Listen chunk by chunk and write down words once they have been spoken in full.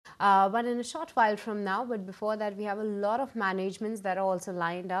but in a short while from now. But before that, we have a lot of managements that are also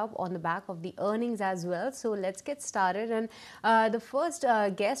lined up on the back of the earnings as well. So let's get started. And the first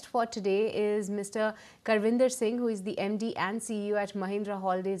guest for today is Mr. Karvinder Singh, who is the MD and CEO at Mahindra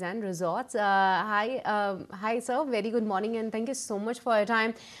Holidays and Resorts. Hi, sir. Very good morning, and thank you so much for your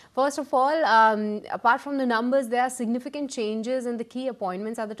time. First of all, apart from the numbers, there are significant changes in the key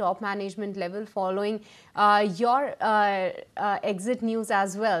appointments at the top management level following your exit news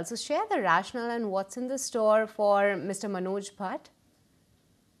as well. So share the rationale and what's in the store for Mr. Manoj Bhatt.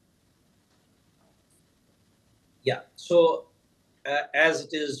 Yeah, so as it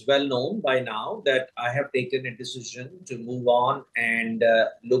is well known by now that I have taken a decision to move on and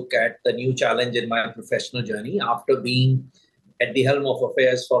look at the new challenge in my professional journey after being at the helm of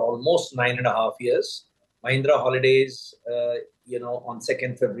affairs for almost 9.5 years. Mahindra Holidays, on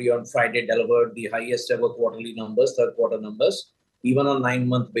 2nd February on Friday delivered the highest ever quarterly numbers, third quarter numbers. Even on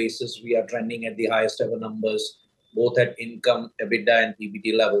 9-month basis, we are trending at the highest ever numbers, both at income, EBITDA and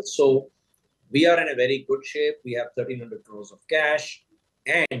PBT levels. So we are in a very good shape. We have 1,300 crores of cash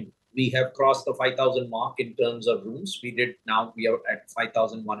and we have crossed the 5,000 mark in terms of rooms. We are at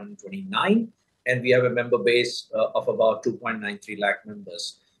 5,129 and we have a member base of about 2.93 lakh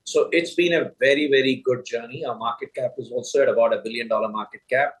members. So it's been a very, very good journey. Our market cap is also at about $1 billion market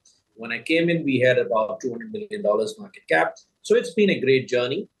cap. When I came in, we had about $200 million market cap. So it's been a great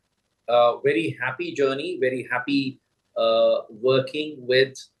journey, very happy journey, very happy working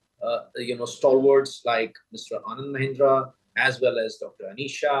with stalwarts like Mr. Anand Mahindra, as well as Dr.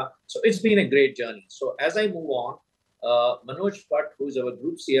 Anisha. So it's been a great journey. So as I move on, Manoj Bhatt, who is our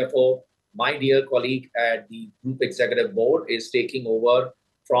group CFO, my dear colleague at the group executive board, is taking over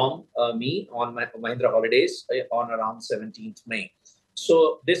from me on Mahindra Holidays on around 17th May.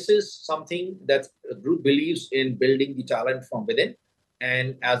 So this is something that the group believes in building the talent from within.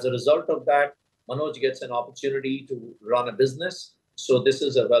 And as a result of that, Manoj gets an opportunity to run a business. So this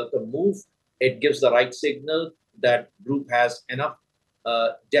is a welcome move. It gives the right signal that group has enough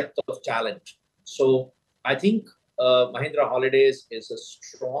depth of talent. So I think Mahindra Holidays is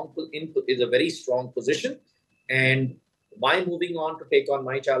a very strong position, and my moving on to take on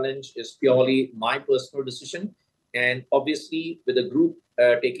my challenge is purely my personal decision. And obviously, with the group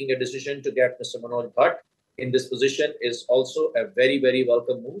taking a decision to get Mr. Manoj Bhatt in this position is also a very, very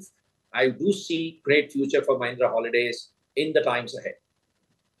welcome move. I do see great future for Mahindra Holidays in the times ahead.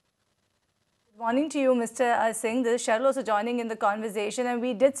 Good morning to you, Mr. Singh. This is Cheryl also joining in the conversation, and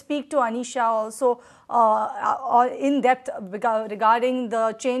we did speak to Anisha also in depth regarding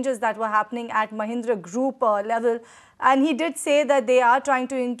the changes that were happening at Mahindra Group level. And he did say that they are trying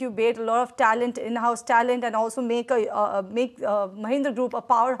to incubate a lot of talent, in-house talent, and also make Mahindra Group a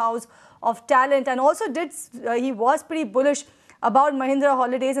powerhouse of talent. And also he was pretty bullish about Mahindra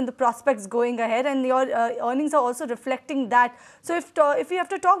Holidays and the prospects going ahead, and your earnings are also reflecting that. So if you have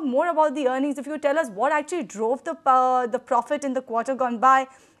to talk more about the earnings, if you tell us what actually drove the profit in the quarter gone by,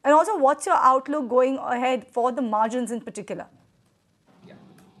 and also what's your outlook going ahead for the margins in particular? Yeah.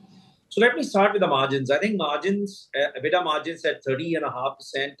 So let me start with the margins. I think margins, EBITDA margins at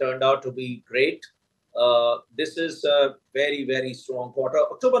 30.5% turned out to be great. This is a very, very strong quarter.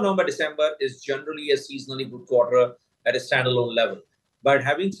 October, November, December is generally a seasonally good quarter at a standalone level. But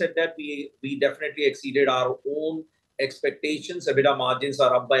having said that, we definitely exceeded our own expectations. EBITDA margins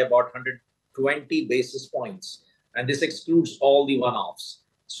are up by about 120 basis points. And this excludes all the one-offs.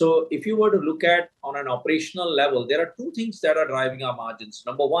 So if you were to look at on an operational level, there are two things that are driving our margins.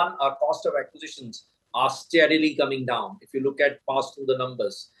 Number one, our cost of acquisitions are steadily coming down. If you look at pass through the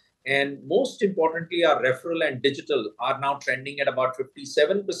numbers. And most importantly, our referral and digital are now trending at about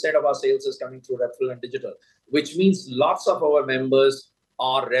 57% of our sales is coming through referral and digital, which means lots of our members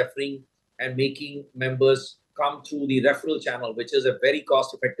are referring and making members come through the referral channel, which is a very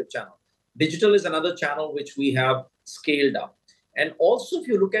cost-effective channel. Digital is another channel which we have scaled up. And also, if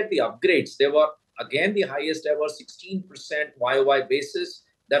you look at the upgrades, they were, again, the highest ever 16% YOY basis.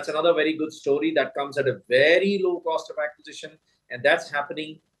 That's another very good story that comes at a very low cost of acquisition. And that's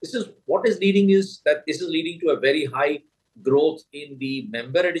happening. This is leading to a very high growth in the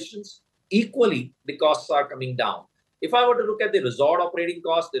member additions. Equally, the costs are coming down. If I were to look at the resort operating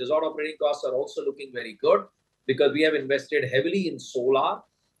costs, the resort operating costs are also looking very good because we have invested heavily in solar.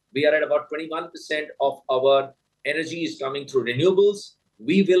 We are at about 21% of our energy is coming through renewables.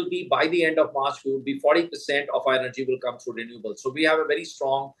 We will be, by the end of March, we will be 40% of our energy will come through renewables. So we have a very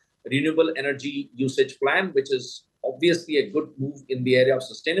strong renewable energy usage plan, which is obviously a good move in the area of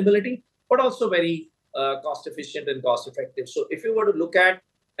sustainability, but also very cost efficient and cost effective. So if you were to look at,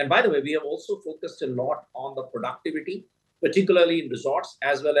 and by the way, we have also focused a lot on the productivity. particularly in resorts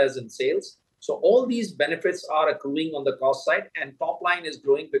as well as in sales. So all these benefits are accruing on the cost side, and top line is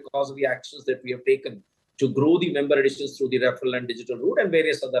growing because of the actions that we have taken to grow the member additions through the referral and digital route and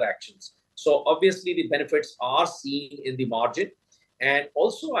various other actions. So obviously the benefits are seen in the margin. And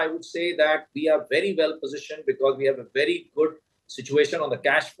also I would say that we are very well positioned because we have a very good situation on the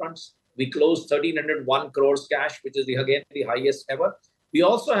cash fronts. We closed 1,301 crores cash, which is again the highest ever. We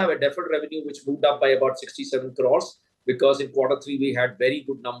also have a deferred revenue which moved up by about 67 crores because in quarter 3 we had very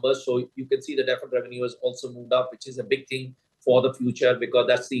good numbers. So you can see the deferred revenue has also moved up, which is a big thing for the future because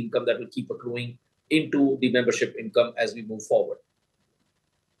that's the income that will keep accruing into the membership income as we move forward.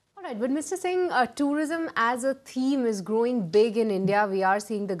 All right, but Mr. Singh, tourism as a theme is growing big in India. We are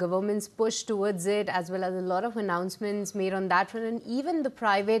seeing the government's push towards it, as well as a lot of announcements made on that front, and even the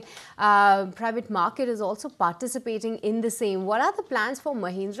private market is also participating in the same. What are the plans for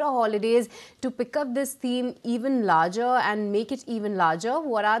Mahindra Holidays to pick up this theme even larger and make it even larger?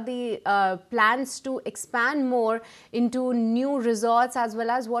 What are the plans to expand more into new resorts, as well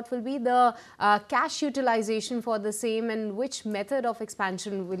as what will be the cash utilization for the same, and which method of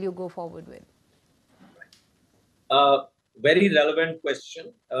expansion will you go forward with? Very relevant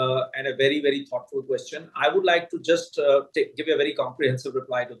question and a very, very thoughtful question. I would like to just give you a very comprehensive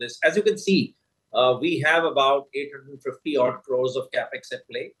reply to this. As you can see, we have about 850 odd crores of capex at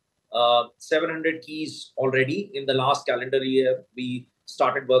play. 700 keys already. In the last calendar year, we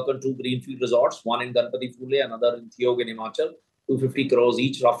started work on 2 greenfield resorts, one in Ganpati Phule, another in Theog in Himachal, 250 crores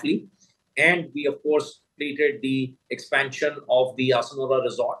each roughly. And we, of course, completed the expansion of the Asanora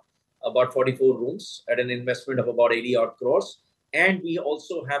resort, about 44 rooms at an investment of about 80 odd crores. And we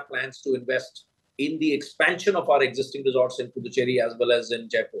also have plans to invest in the expansion of our existing resorts in Puducherry as well as in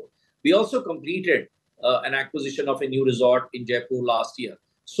Jaipur. We also completed an acquisition of a new resort in Jaipur last year.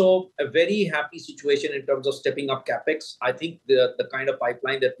 So a very happy situation in terms of stepping up capex. I think the kind of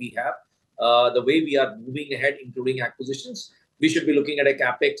pipeline that we have, the way we are moving ahead, including acquisitions, we should be looking at a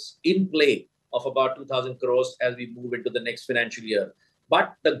capex in play of about 2,000 crores as we move into the next financial year.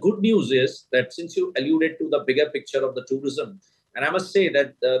 But the good news is that since you alluded to the bigger picture of the tourism, and I must say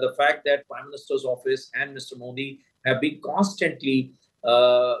that the fact that Prime Minister's office and Mr. Modi have been constantly,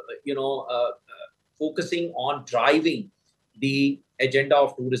 focusing on driving the agenda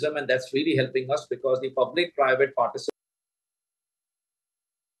of tourism, and that's really helping us because the public-private participation,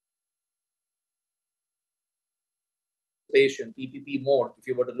 PPP mode, if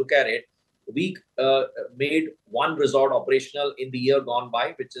you were to look at it, we made one resort operational in the year gone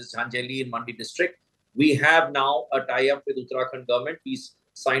by, which is Jhanjeli in Mandi district. We have now a tie-up with Uttarakhand government. We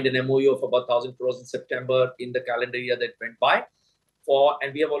signed an MOU of about 1,000 crores in September in the calendar year that went by.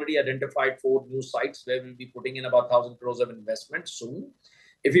 And we have already identified 4 new sites where we'll be putting in about 1,000 crores of investment soon.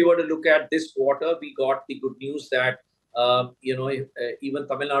 If you were to look at this quarter, we got the good news that even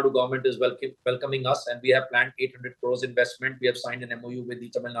Tamil Nadu government is welcoming us, and we have planned 800 crores investment. We have signed an MOU with the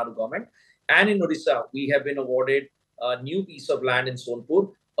Tamil Nadu government. And in Odisha, we have been awarded a new piece of land in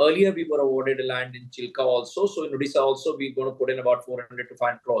Sonpur. Earlier, we were awarded a land in Chilka also. So in Odisha also, we're going to put in about 400 to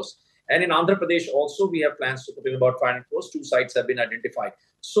 500 crores. And in Andhra Pradesh also, we have plans to put in about 500 crores. 2 sites have been identified.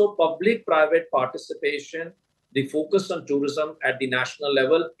 So public-private participation, the focus on tourism at the national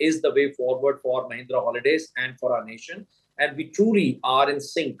level is the way forward for Mahindra Holidays and for our nation. And we truly are in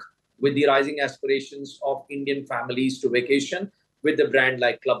sync with the rising aspirations of Indian families to vacation with a brand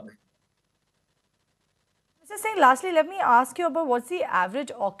like Club Mahindra. Mr. Singh, lastly, let me ask you about what's the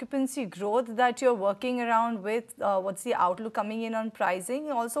average occupancy growth that you're working around with? What's the outlook coming in on pricing?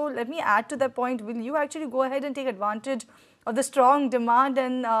 Also, let me add to that point, will you actually go ahead and take advantage of the strong demand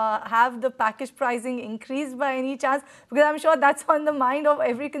and have the package pricing increased by any chance? Because I'm sure that's on the mind of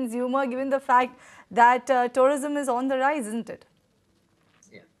every consumer, given the fact that tourism is on the rise, isn't it?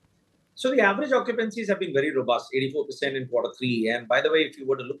 Yeah. So the average occupancies have been very robust, 84% in quarter 3. And by the way, if you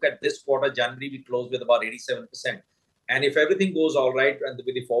were to look at this quarter, January, we closed with about 87%. And if everything goes all right, and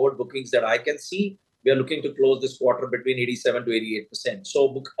with the forward bookings that I can see, we are looking to close this quarter between 87 to 88%.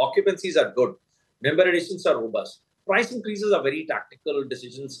 So occupancies are good. Member additions are robust. Price increases are very tactical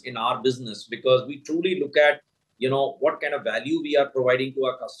decisions in our business because we truly look at, what kind of value we are providing to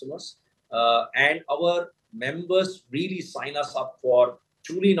our customers. And our members really sign us up for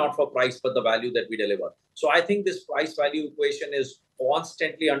truly not for price, but the value that we deliver. So I think this price value equation is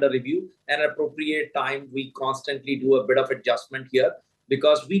constantly under review, and at appropriate time, we constantly do a bit of adjustment here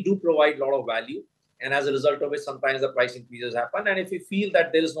because we do provide a lot of value. And as a result of it, sometimes the price increases happen. And if we feel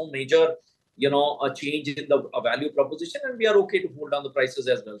that there is no major a change in the value proposition, and we are okay to hold down the prices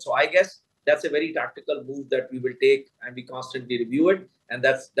as well. So I guess that's a very tactical move that we will take, and we constantly review it. And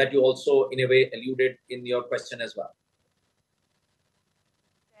that you also, in a way, alluded in your question as well.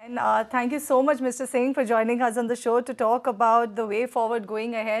 And thank you so much, Mr. Singh, for joining us on the show to talk about the way forward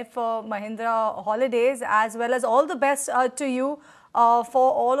going ahead for Mahindra Holidays, as well as all the best to you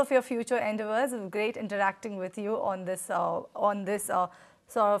for all of your future endeavors. It was great interacting with you on this sort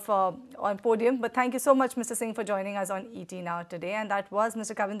of on podium. But thank you so much, Mr. Singh, for joining us on ET Now today. And that was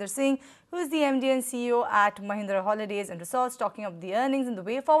Mr. Kavinder Singh, who is the MD and CEO at Mahindra Holidays and Resorts, talking of the earnings and the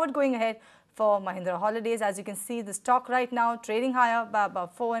way forward going ahead for Mahindra Holidays. As you can see, the stock right now trading higher by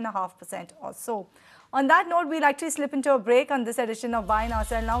about 4.5% or so. On that note, we'll actually slip into a break on this edition of Buy Now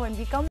Sell Now. When we come